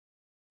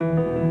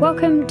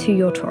Welcome to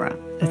Your Torah,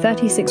 a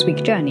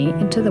 36-week journey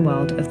into the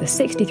world of the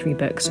 63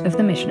 books of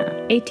the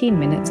Mishnah, 18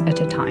 minutes at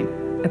a time,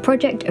 a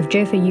project of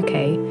Jofa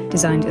UK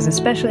designed as a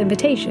special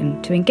invitation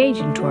to engage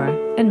in Torah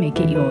and make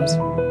it yours.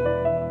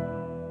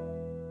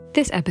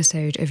 This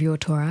episode of Your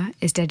Torah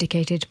is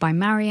dedicated by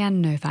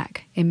Marianne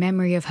Novak in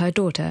memory of her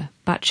daughter,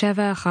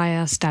 Batsheva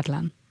Chaya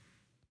Stadlan.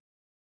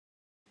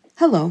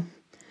 Hello,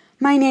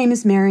 my name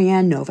is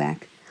Marianne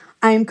Novak.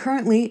 I am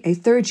currently a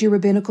third-year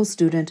rabbinical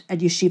student at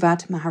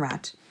Yeshivat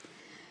Maharat.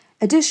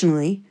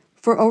 Additionally,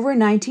 for over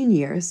 19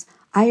 years,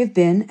 I have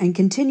been and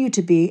continue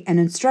to be an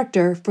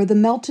instructor for the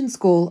Melton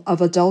School of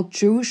Adult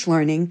Jewish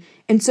Learning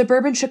in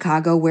suburban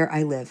Chicago where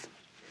I live.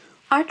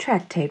 Our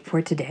tractate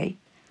for today,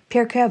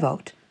 Pirkei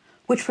Avot,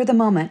 which for the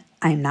moment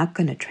I am not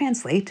going to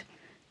translate,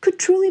 could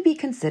truly be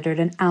considered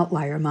an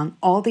outlier among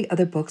all the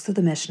other books of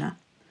the Mishnah.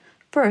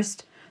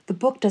 First, the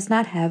book does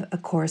not have a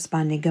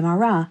corresponding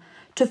Gemara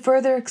to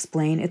further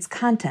explain its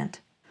content.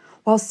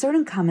 While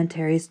certain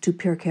commentaries to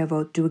Pirkei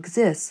Avot do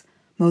exist,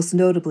 most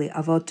notably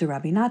Avot de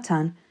Rabbi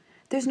Natan,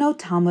 there's no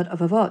Talmud of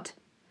Avot.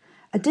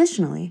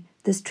 Additionally,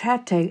 this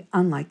tractate,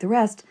 unlike the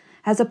rest,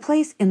 has a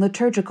place in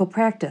liturgical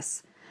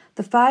practice.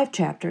 The 5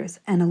 chapters,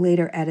 and a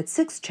later added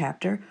 6th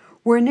chapter,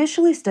 were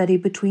initially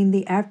studied between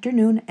the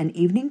afternoon and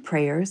evening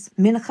prayers,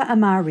 Mincha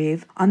and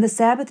Ma'ariv, on the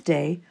Sabbath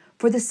day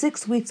for the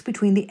 6 weeks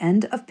between the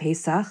end of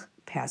Pesach,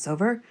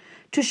 Passover,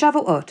 to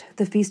Shavuot,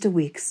 the Feast of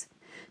Weeks.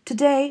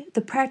 Today,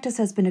 the practice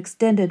has been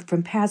extended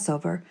from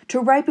Passover to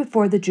right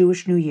before the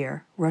Jewish New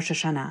Year, Rosh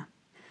Hashanah.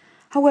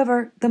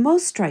 However, the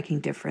most striking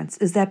difference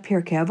is that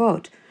Pirkei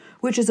Avot,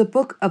 which is a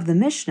book of the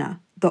Mishnah,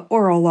 the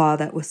oral law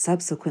that was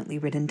subsequently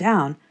written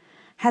down,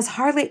 has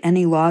hardly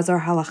any laws or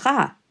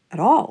halakha at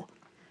all.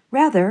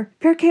 Rather,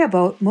 Pirkei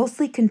Avot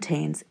mostly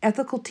contains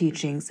ethical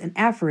teachings and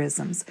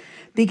aphorisms,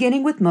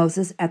 beginning with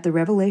Moses at the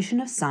revelation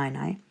of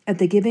Sinai, at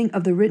the giving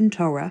of the written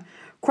Torah,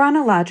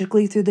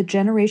 chronologically through the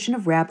generation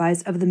of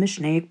rabbis of the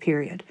Mishnaic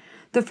period,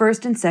 the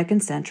 1st and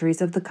 2nd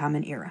centuries of the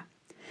Common Era.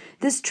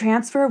 This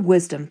transfer of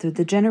wisdom through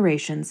the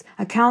generations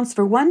accounts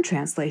for one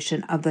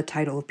translation of the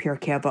title of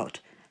Pirkei Avot,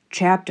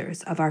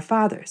 Chapters of Our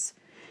Fathers.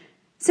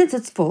 Since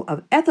it's full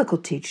of ethical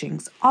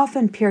teachings,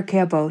 often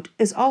Pirkei Avot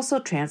is also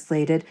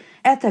translated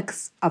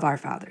Ethics of Our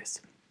Fathers.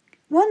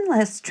 One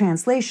last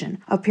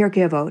translation of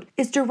Pirkei Avot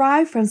is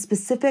derived from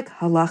specific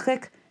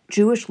halachic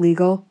Jewish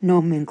legal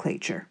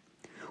nomenclature.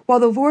 While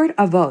the word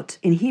avot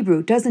in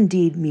Hebrew does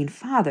indeed mean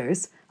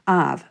fathers,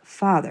 av,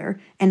 father,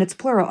 and its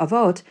plural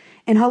avot,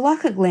 in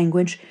halachic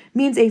language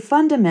means a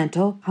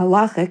fundamental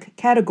halachic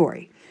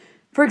category.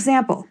 For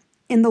example,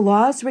 in the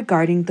laws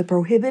regarding the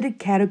prohibited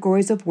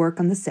categories of work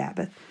on the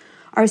Sabbath,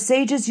 our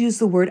sages use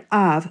the word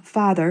av,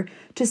 father,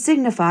 to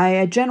signify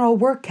a general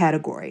work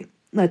category,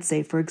 let's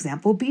say, for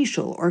example,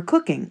 bishul, or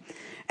cooking,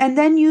 and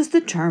then use the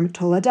term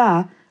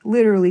toladah,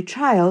 literally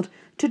child,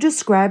 to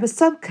describe a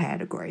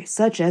subcategory,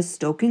 such as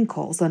stoking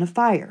coals on a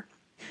fire.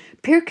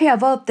 Pirkei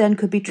Avot then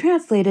could be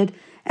translated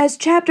as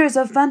chapters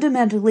of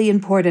fundamentally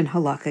important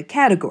halakha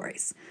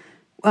categories.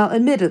 While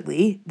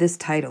admittedly, this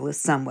title is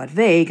somewhat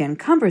vague and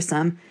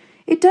cumbersome,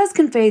 it does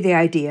convey the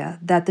idea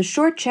that the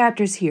short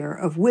chapters here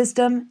of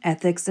wisdom,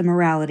 ethics, and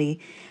morality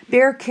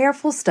bear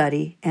careful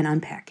study and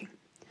unpacking.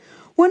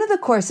 One of the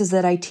courses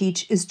that I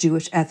teach is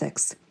Jewish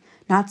ethics.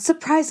 Not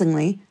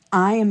surprisingly,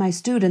 I and my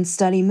students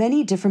study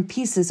many different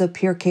pieces of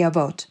Pirkei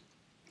Avot.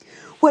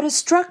 What has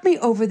struck me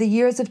over the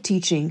years of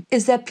teaching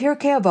is that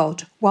Pirkei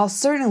Avot, while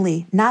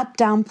certainly not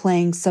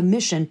downplaying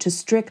submission to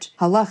strict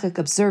halachic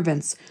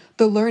observance,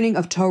 the learning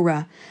of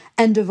Torah,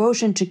 and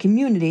devotion to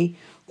community,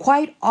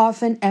 quite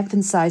often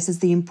emphasizes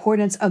the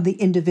importance of the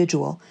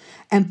individual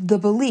and the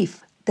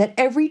belief that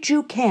every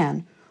Jew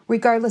can,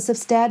 regardless of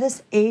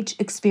status, age,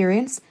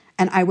 experience,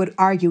 and I would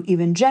argue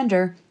even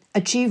gender,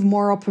 achieve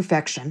moral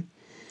perfection.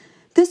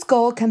 This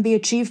goal can be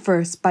achieved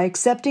first by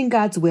accepting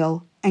God's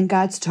will and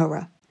God's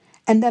Torah,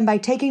 and then by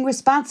taking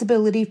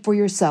responsibility for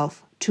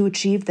yourself to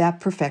achieve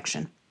that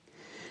perfection.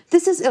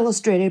 This is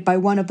illustrated by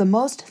one of the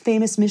most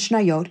famous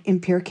Mishnayot in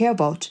Pirkei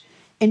Avot,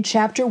 in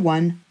chapter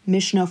 1,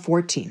 Mishnah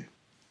 14.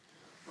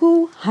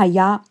 Hu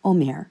haya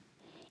omer,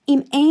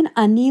 im ein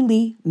ani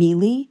li mi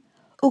li,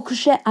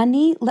 ukshe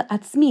ani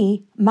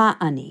le'atzmi ma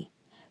ani,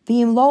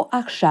 v'im lo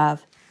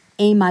achshav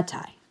ei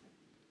matai.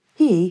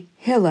 He,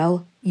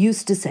 Hillel,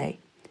 used to say,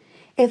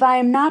 if I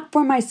am not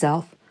for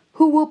myself,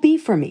 who will be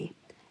for me?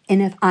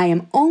 And if I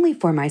am only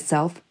for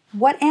myself,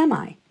 what am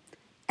I?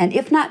 And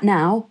if not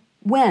now,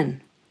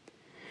 when?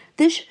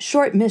 This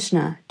short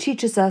Mishnah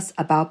teaches us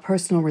about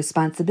personal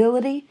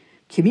responsibility,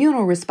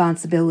 communal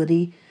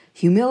responsibility,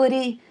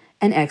 humility,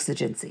 and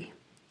exigency.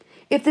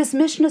 If this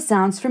Mishnah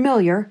sounds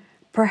familiar,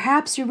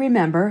 perhaps you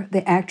remember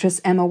the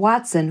actress Emma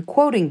Watson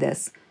quoting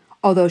this,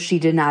 although she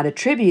did not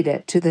attribute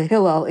it to the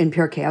Hillel in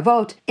Pirkei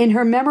Avot, in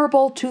her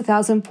memorable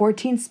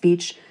 2014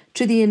 speech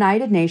to the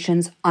United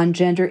Nations on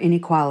gender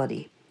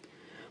inequality.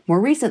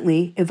 More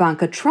recently,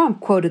 Ivanka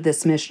Trump quoted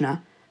this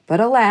Mishnah, but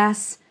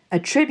alas,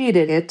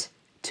 attributed it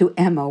to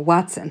Emma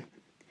Watson.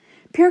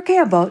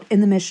 Pirkei Avot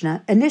in the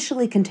Mishnah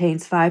initially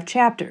contains 5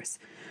 chapters.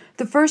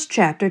 The first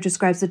chapter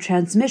describes the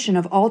transmission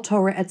of all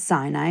Torah at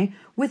Sinai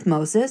with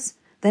Moses,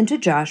 then to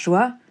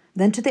Joshua,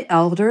 then to the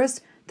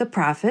elders, the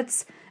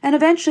prophets, and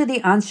eventually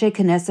the Anshe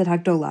Knesset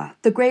Hagdolah,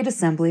 the great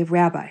assembly of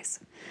rabbis.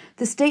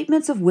 The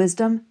statements of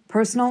wisdom,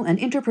 personal and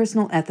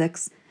interpersonal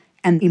ethics,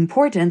 and the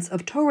importance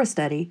of Torah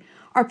study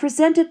are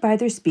presented by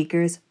their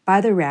speakers,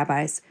 by the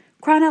rabbis,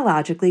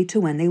 chronologically to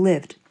when they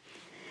lived.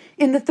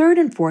 In the third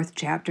and fourth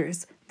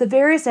chapters, the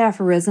various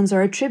aphorisms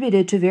are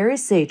attributed to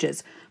various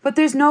sages, but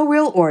there's no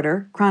real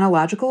order,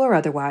 chronological or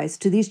otherwise,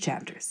 to these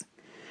chapters.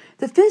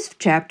 The fifth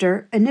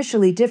chapter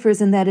initially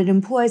differs in that it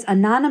employs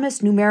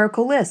anonymous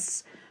numerical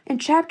lists. In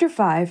chapter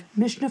 5,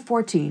 Mishnah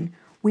 14,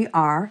 we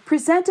are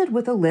presented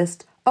with a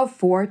list of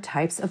 4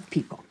 types of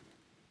people.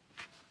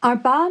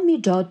 Arba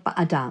midot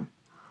ba'adam,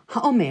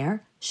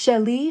 ha'omer,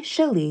 sheli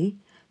sheli,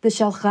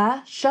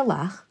 v'shelcha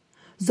shelach,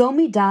 zo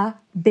midah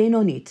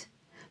benonit,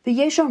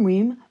 v'yesh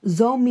omrim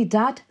zo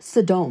midat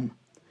Sodom,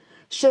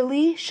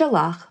 sheli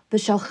shelach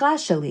v'shelcha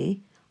sheli,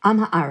 am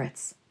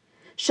ha'aretz,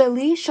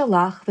 sheli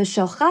shelach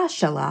v'shelcha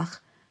shelach,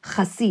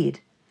 chasid,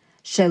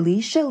 sheli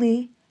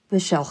sheli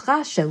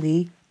v'shelcha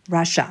sheli,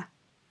 rasha.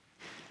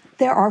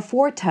 There are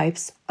 4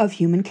 types of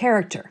human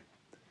character.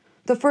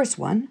 The first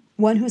one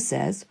who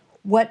says,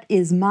 what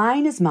is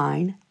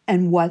mine,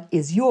 and what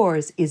is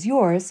yours, is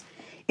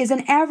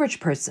an average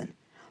person,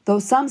 though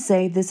some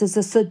say this is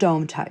a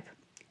Sodom type.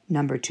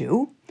 Number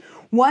 2,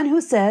 one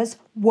who says,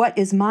 what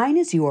is mine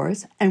is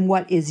yours, and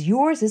what is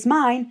yours is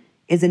mine,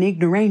 is an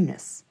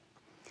ignoramus.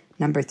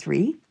 Number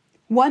 3,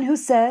 one who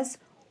says,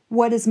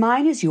 what is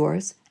mine is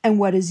yours, and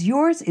what is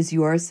yours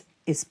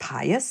is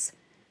pious.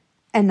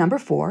 And number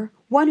 4,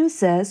 one who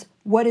says,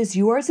 what is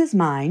yours is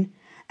mine,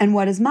 and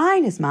what is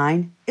mine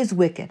is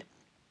wicked.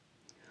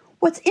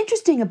 What's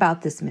interesting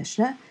about this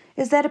Mishnah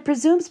is that it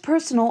presumes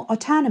personal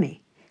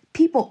autonomy.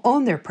 People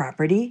own their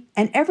property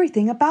and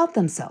everything about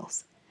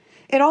themselves.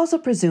 It also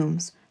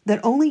presumes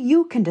that only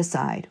you can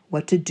decide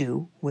what to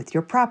do with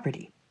your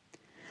property.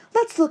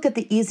 Let's look at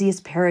the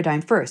easiest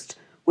paradigm first,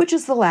 which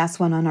is the last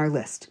one on our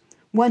list.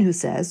 One who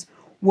says,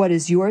 what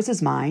is yours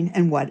is mine,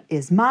 and what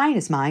is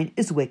mine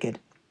is wicked.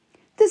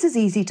 This is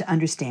easy to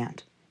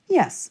understand.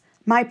 Yes,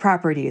 my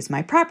property is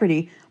my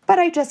property, but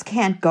I just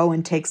can't go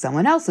and take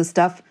someone else's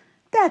stuff.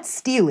 That's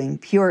stealing,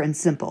 pure and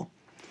simple.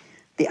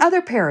 The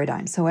other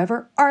paradigms,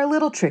 however, are a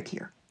little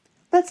trickier.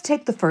 Let's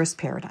take the first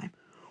paradigm.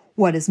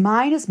 What is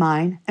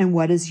mine, and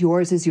what is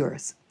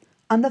yours.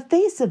 On the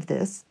face of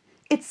this,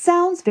 it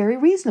sounds very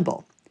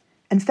reasonable.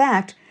 In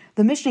fact,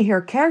 the Mishnah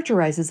here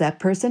characterizes that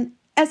person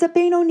as a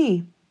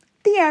Benoni,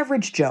 the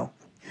average Joe.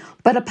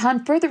 But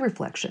upon further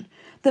reflection,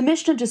 the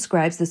Mishnah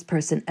describes this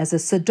person as a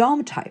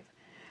Sodom type,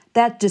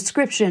 that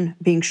description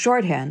being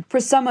shorthand for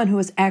someone who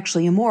is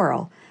actually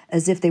immoral,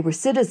 as if they were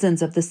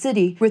citizens of the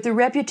city with the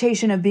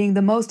reputation of being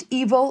the most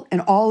evil in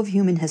all of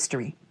human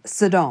history,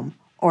 Sodom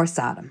or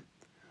Sodom.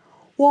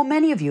 While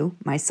many of you,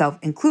 myself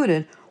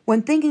included,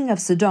 when thinking of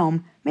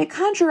Sodom, may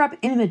conjure up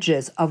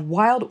images of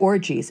wild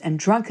orgies and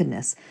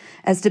drunkenness,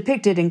 as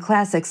depicted in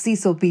classic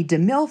Cecil B.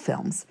 DeMille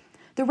films,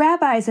 the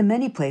rabbis in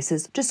many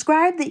places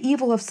describe the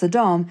evil of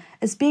Sodom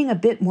as being a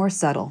bit more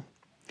subtle.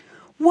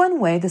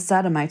 One way the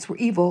Sodomites were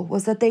evil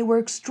was that they were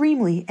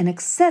extremely and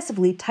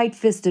excessively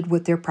tight-fisted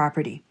with their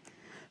property.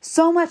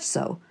 So much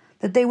so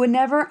that they would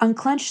never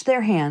unclench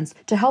their hands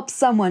to help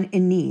someone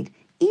in need,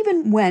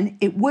 even when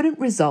it wouldn't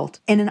result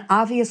in an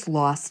obvious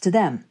loss to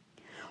them.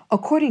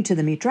 According to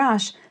the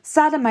Midrash,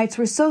 Sodomites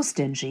were so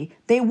stingy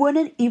they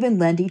wouldn't even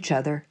lend each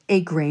other a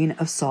grain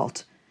of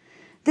salt.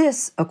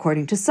 This,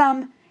 according to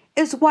some,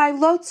 is why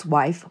Lot's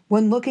wife,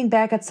 when looking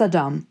back at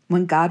Sodom,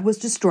 when God was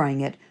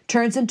destroying it,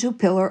 turns into a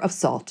pillar of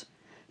salt,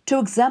 to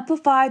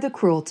exemplify the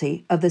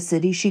cruelty of the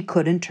city she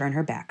couldn't turn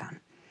her back on.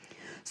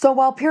 So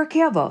while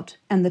Pirkei Avot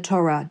and the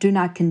Torah do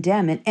not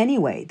condemn in any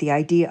way the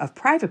idea of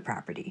private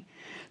property,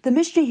 the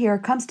Mishnah here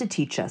comes to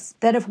teach us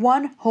that if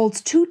one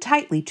holds too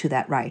tightly to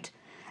that right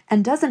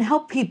and doesn't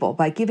help people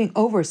by giving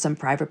over some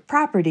private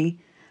property,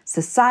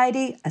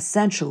 society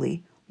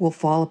essentially will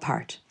fall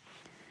apart.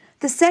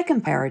 The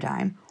second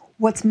paradigm,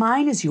 what's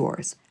mine is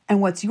yours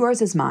and what's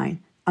yours is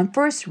mine, on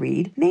first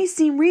read may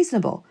seem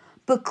reasonable,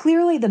 but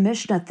clearly the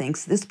Mishnah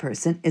thinks this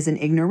person is an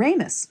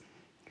ignoramus.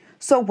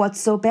 So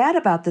what's so bad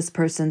about this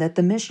person that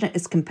the Mishnah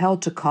is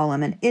compelled to call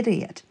him an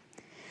idiot?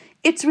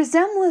 Its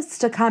resemblance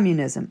to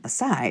communism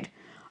aside,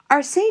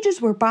 our sages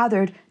were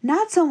bothered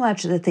not so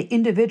much that the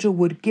individual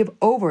would give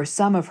over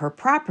some of her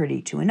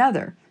property to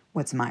another,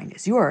 what's mine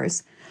is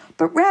yours,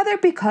 but rather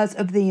because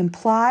of the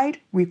implied,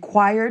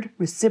 required,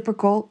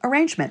 reciprocal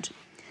arrangement.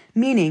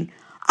 Meaning,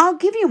 I'll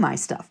give you my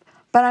stuff,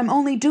 but I'm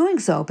only doing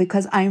so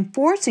because I am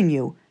forcing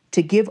you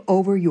to give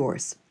over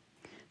yours.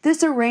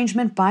 This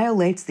arrangement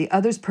violates the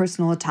other's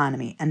personal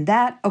autonomy, and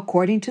that,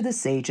 according to the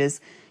sages,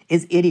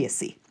 is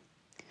idiocy.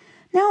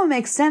 Now it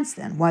makes sense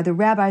then why the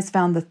rabbis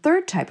found the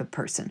third type of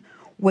person,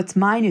 what's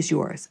mine is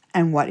yours,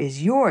 and what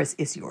is yours,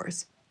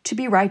 to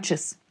be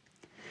righteous.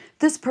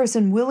 This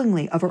person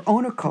willingly, of her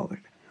own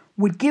accord,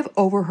 would give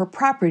over her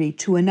property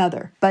to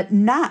another, but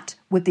not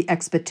with the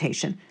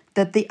expectation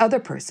that the other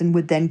person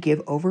would then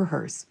give over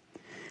hers.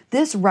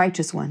 This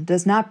righteous one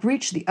does not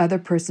breach the other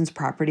person's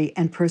property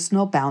and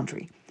personal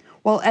boundary,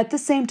 while at the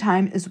same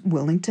time is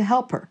willing to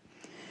help her.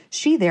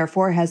 She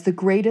therefore has the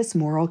greatest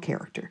moral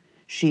character.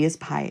 She is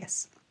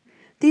pious.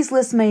 These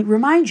lists may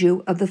remind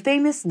you of the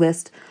famous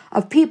list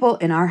of people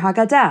in our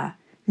Haggadah,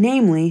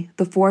 namely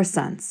the 4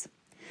 sons.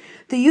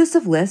 The use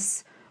of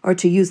lists, or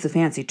to use the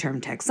fancy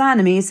term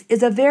taxonomies,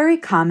 is a very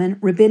common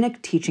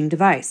rabbinic teaching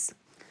device.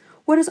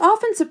 What is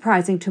often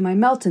surprising to my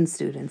Melton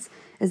students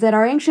is that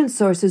our ancient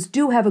sources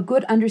do have a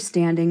good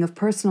understanding of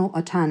personal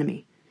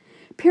autonomy.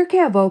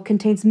 Pirkei Avot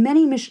contains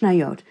many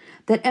Mishnayot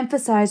that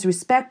emphasize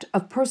respect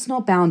of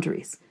personal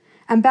boundaries,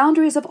 and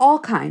boundaries of all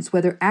kinds,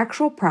 whether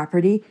actual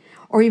property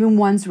or even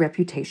one's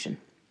reputation.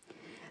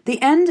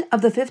 The end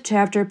of the 5th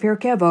chapter of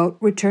Pirkei Avot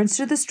returns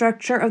to the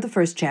structure of the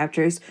first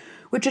chapters,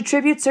 which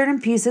attribute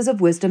certain pieces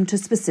of wisdom to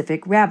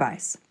specific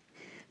rabbis.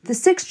 The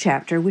 6th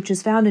chapter, which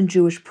is found in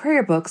Jewish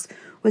prayer books,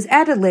 was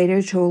added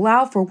later to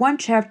allow for one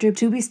chapter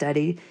to be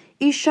studied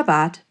each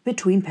Shabbat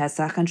between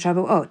Pesach and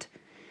Shavuot.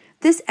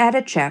 This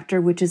added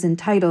chapter, which is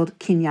entitled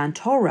Kinyan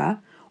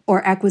Torah,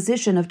 or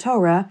Acquisition of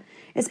Torah,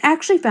 is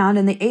actually found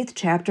in the 8th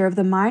chapter of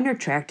the minor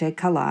tractate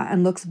Kala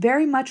and looks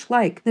very much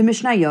like the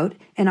Mishnayot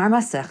in our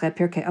masekhet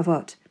Pirkei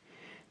Avot.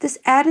 This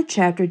added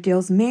chapter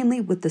deals mainly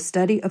with the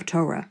study of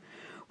Torah,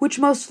 which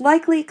most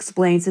likely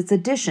explains its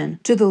addition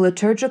to the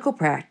liturgical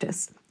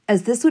practice,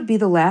 as this would be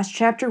the last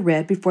chapter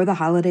read before the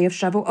holiday of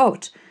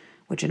Shavuot,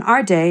 which in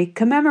our day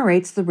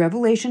commemorates the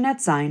revelation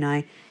at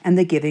Sinai and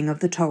the giving of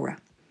the Torah.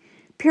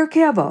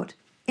 Pirkei Avot,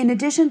 in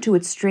addition to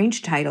its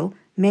strange title,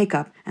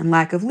 makeup, and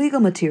lack of legal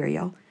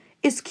material,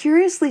 is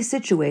curiously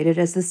situated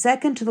as the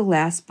second to the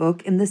last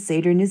book in the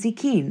Seder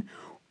Nizikin,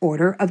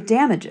 Order of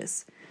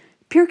Damages.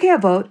 Pirkei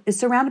Avot is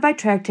surrounded by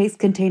tractates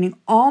containing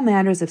all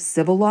matters of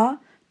civil law,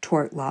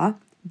 tort law,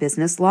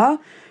 business law,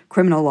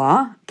 criminal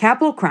law,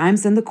 capital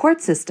crimes, and the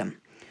court system.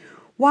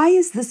 Why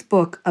is this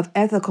book of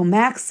ethical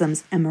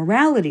maxims and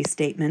morality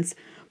statements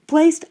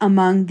placed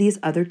among these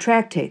other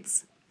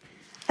tractates?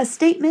 A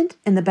statement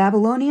in the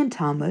Babylonian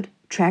Talmud,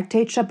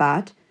 Tractate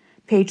Shabbat,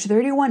 page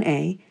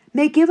 31a,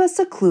 may give us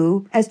a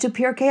clue as to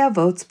Pirkei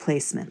Avot's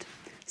placement.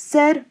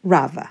 Said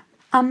Rava,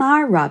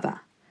 Amar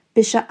Rava,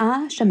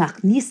 B'sha'a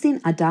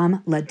shemachnisin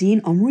Adam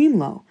ladin omrim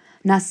lo,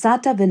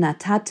 nasata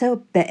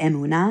v'natata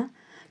be'emunah,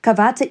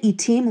 kavata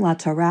itim la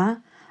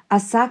Torah,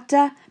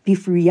 asakta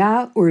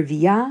bifriya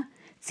urviya,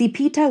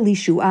 tzipita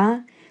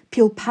lishua,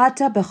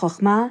 pilpata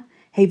b'chochma,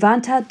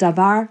 hevanta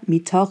davar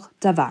mitoch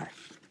davar.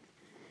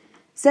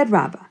 Said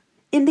Rava,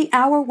 in the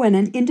hour when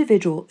an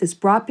individual is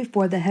brought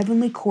before the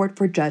heavenly court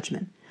for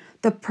judgment,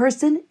 the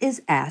person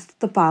is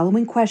asked the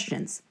following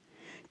questions.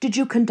 Did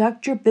you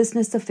conduct your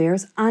business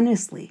affairs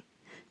honestly?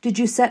 Did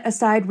you set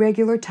aside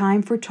regular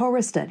time for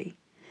Torah study?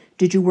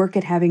 Did you work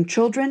at having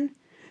children?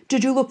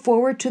 Did you look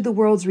forward to the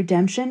world's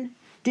redemption?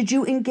 Did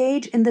you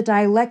engage in the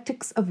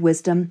dialectics of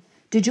wisdom?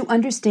 Did you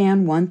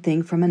understand one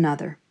thing from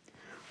another?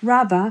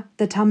 Rava,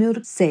 the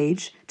Talmudic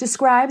sage,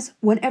 describes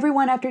when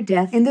everyone after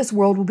death in this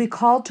world will be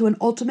called to an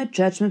ultimate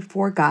judgment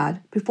before God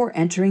before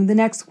entering the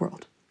next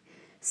world.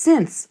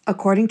 Since,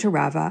 according to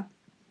Rava,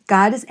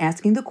 God is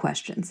asking the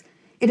questions,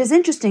 it is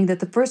interesting that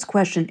the first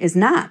question is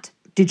not,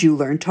 did you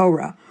learn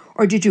Torah,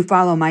 or did you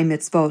follow my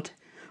mitzvot?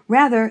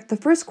 Rather, the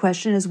first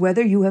question is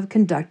whether you have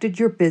conducted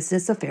your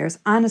business affairs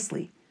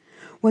honestly.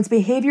 One's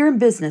behavior in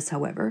business,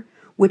 however,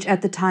 which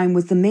at the time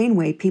was the main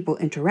way people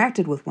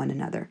interacted with one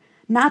another,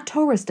 not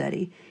Torah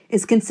study,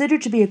 is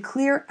considered to be a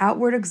clear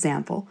outward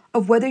example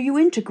of whether you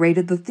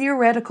integrated the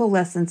theoretical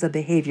lessons of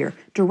behavior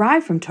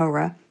derived from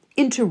Torah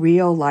into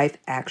real-life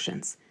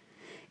actions.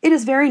 It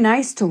is very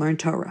nice to learn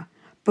Torah,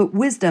 but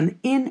wisdom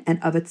in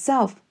and of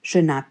itself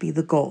should not be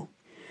the goal.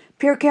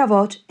 Pirkei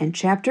Avot in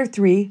chapter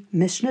 3,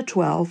 Mishnah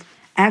 12,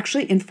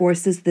 actually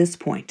enforces this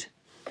point.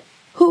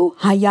 Hu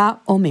haya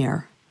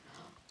omer,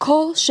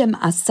 kol shem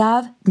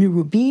asav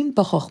mirubim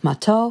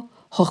b'chochmato,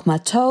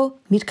 chochmato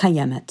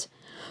mitkayemet,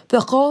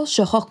 v'chol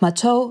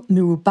shechochmato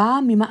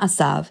miruba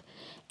mima'asav,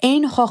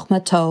 ein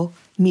chochmato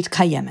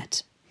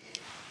mitkayemet.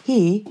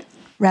 He,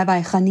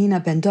 Rabbi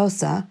Hanina ben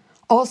Dosa,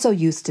 also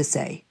used to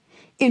say,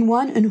 in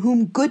one in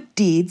whom good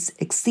deeds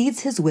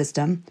exceeds his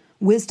wisdom,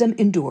 wisdom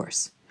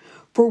endures.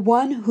 For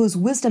one whose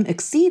wisdom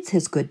exceeds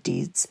his good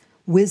deeds,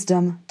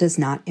 wisdom does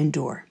not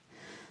endure.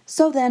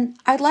 So then,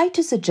 I'd like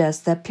to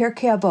suggest that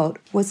Pirkei Avot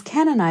was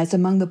canonized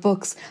among the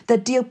books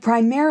that deal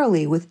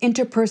primarily with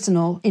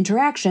interpersonal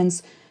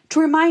interactions to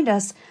remind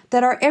us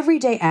that our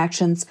everyday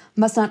actions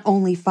must not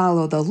only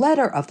follow the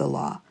letter of the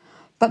law,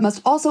 but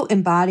must also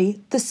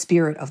embody the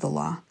spirit of the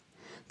law.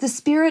 The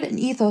spirit and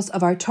ethos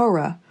of our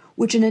Torah,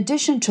 which in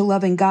addition to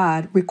loving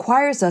God,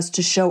 requires us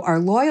to show our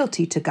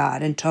loyalty to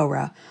God and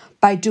Torah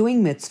by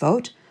doing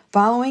mitzvot,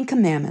 following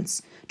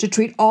commandments, to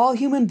treat all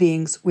human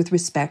beings with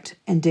respect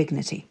and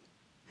dignity.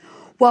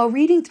 While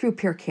reading through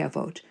Pirkei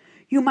Avot,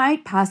 you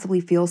might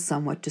possibly feel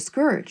somewhat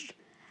discouraged.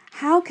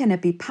 How can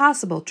it be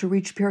possible to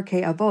reach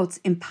Pirkei Avot's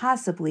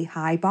impossibly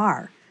high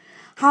bar?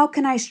 How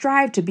can I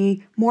strive to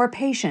be more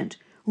patient,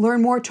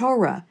 learn more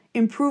Torah,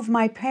 improve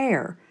my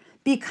prayer,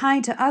 be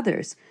kind to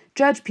others,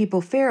 judge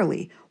people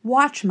fairly,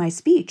 watch my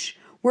speech,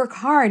 work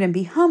hard and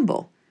be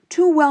humble.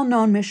 Two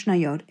well-known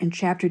Mishnayot in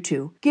Chapter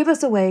 2 give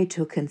us a way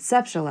to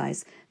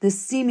conceptualize this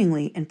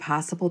seemingly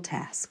impossible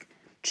task.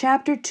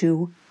 Chapter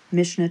 2,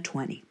 Mishnah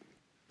 20.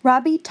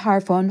 Rabbi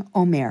Tarfon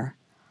Omer,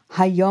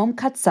 Hayom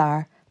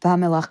Katzar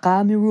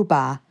v'hamelacha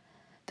miruba,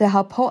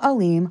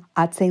 v'hapo'alim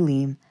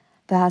atzelim,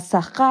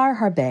 v'hasachar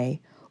harbe,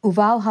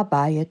 uval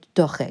habayit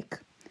dochek.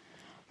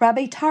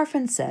 Rabbi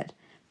Tarfon said,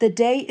 "The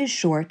day is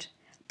short,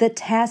 the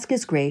task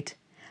is great,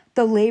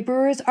 the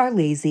laborers are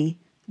lazy,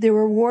 the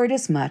reward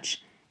is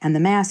much, and the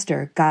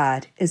master,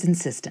 God, is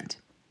insistent."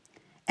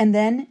 And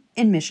then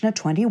in Mishnah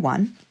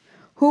 21,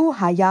 Hu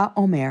haya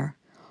omer,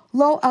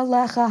 lo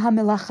alecha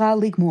hamelacha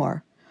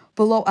ligmor,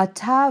 v'lo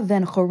ata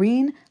ven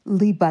chorin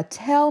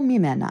libatel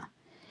mimena.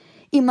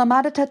 Im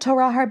lamadata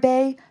Torah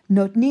harbe,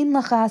 notnin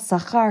lecha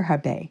sachar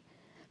harbe.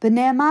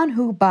 V'ne'eman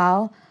hu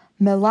bal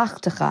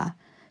melachtecha,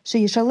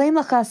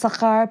 sheyishalem lecha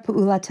sachar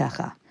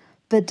pu'ulatecha.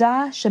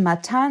 V'da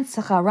shematan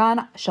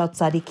sacharan shal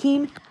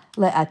tzadikim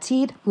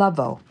le'atid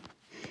lavo.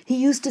 He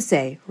used to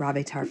say,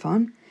 Rabbi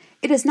Tarfon,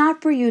 "It is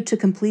not for you to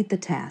complete the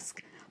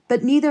task,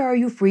 but neither are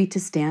you free to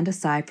stand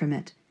aside from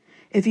it.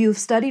 If you have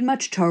studied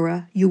much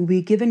Torah, you will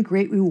be given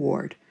great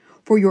reward,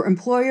 for your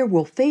employer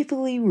will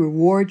faithfully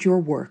reward your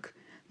work.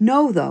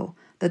 Know, though,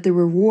 that the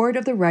reward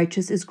of the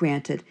righteous is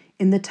granted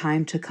in the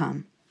time to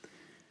come."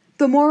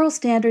 The moral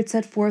standard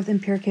set forth in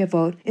Pirkei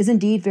Avot is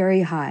indeed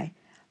very high,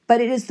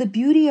 but it is the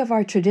beauty of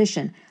our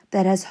tradition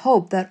that has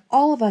hope that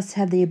all of us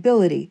have the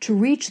ability to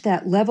reach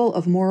that level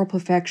of moral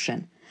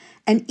perfection.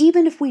 And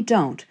even if we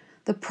don't,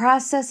 the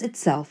process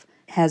itself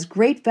has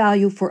great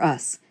value for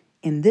us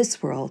in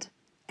this world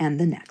and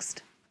the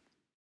next.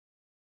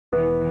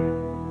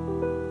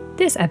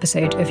 This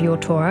episode of Your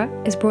Torah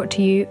is brought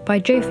to you by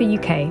Jofa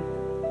UK,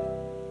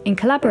 in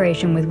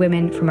collaboration with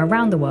women from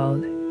around the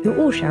world who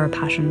all share a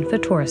passion for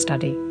Torah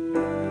study.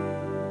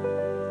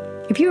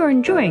 If you are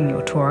enjoying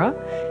Your Torah,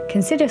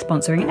 consider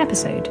sponsoring an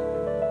episode.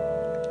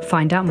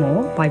 Find out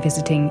more by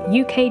visiting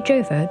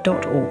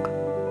ukjofa.org.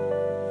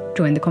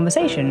 Join the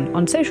conversation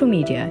on social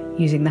media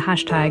using the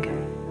hashtag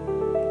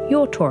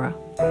YourTorah.